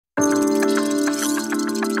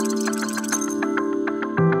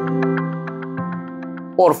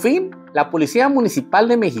Por fin, la Policía Municipal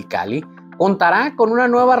de Mexicali contará con una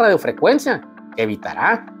nueva radiofrecuencia que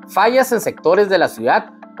evitará fallas en sectores de la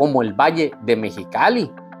ciudad como el Valle de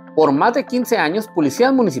Mexicali. Por más de 15 años,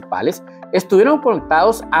 policías municipales estuvieron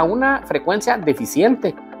conectados a una frecuencia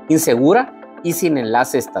deficiente, insegura y sin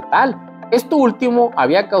enlace estatal. Esto último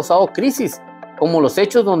había causado crisis, como los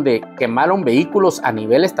hechos donde quemaron vehículos a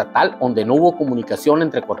nivel estatal donde no hubo comunicación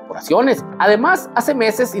entre corporaciones. Además, hace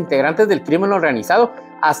meses, integrantes del crimen organizado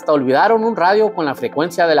hasta olvidaron un radio con la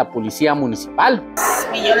frecuencia de la policía municipal.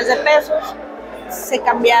 Millones de pesos se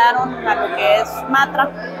cambiaron a lo que es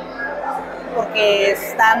Matra, porque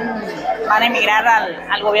van a emigrar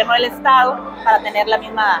al gobierno del estado para tener la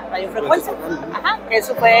misma radiofrecuencia.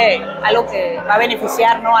 Eso fue algo que va a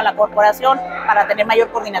beneficiar, ¿no?, a la corporación para tener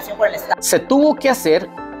mayor coordinación con el estado. Se tuvo que hacer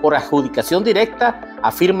por adjudicación directa,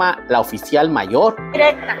 afirma la oficial mayor.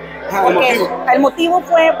 Directa, porque el motivo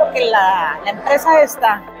fue porque la empresa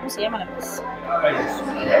esta, ¿cómo se llama la empresa?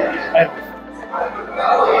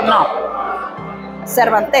 No,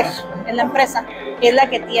 Cervantes es la empresa, es la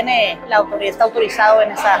que tiene la autoridad, está autorizado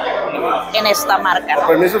en esta marca, ¿no?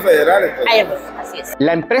 Permisos federales. Así es.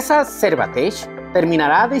 La empresa Cervantes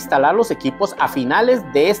terminará de instalar los equipos a finales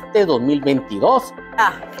de este 2022.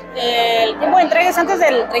 El tiempo de entrega es antes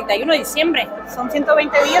del 31 de diciembre, son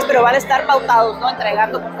 120 días, pero van a estar pautados, ¿no?,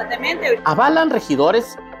 entregando constantemente. Avalan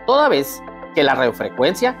regidores toda vez que la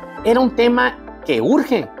radiofrecuencia era un tema que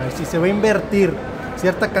urge. Si se va a invertir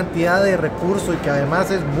cierta cantidad de recursos y que además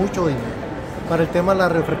es mucho dinero para el tema de la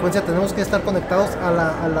radiofrecuencia, tenemos que estar conectados a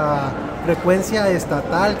la frecuencia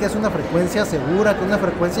estatal, que es una frecuencia segura, que es una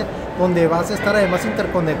frecuencia donde vas a estar además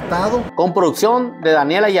interconectado. Con producción de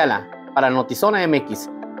Daniel Ayala para ZONA MX,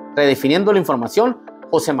 redefiniendo la información,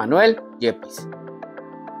 José Manuel Yepes.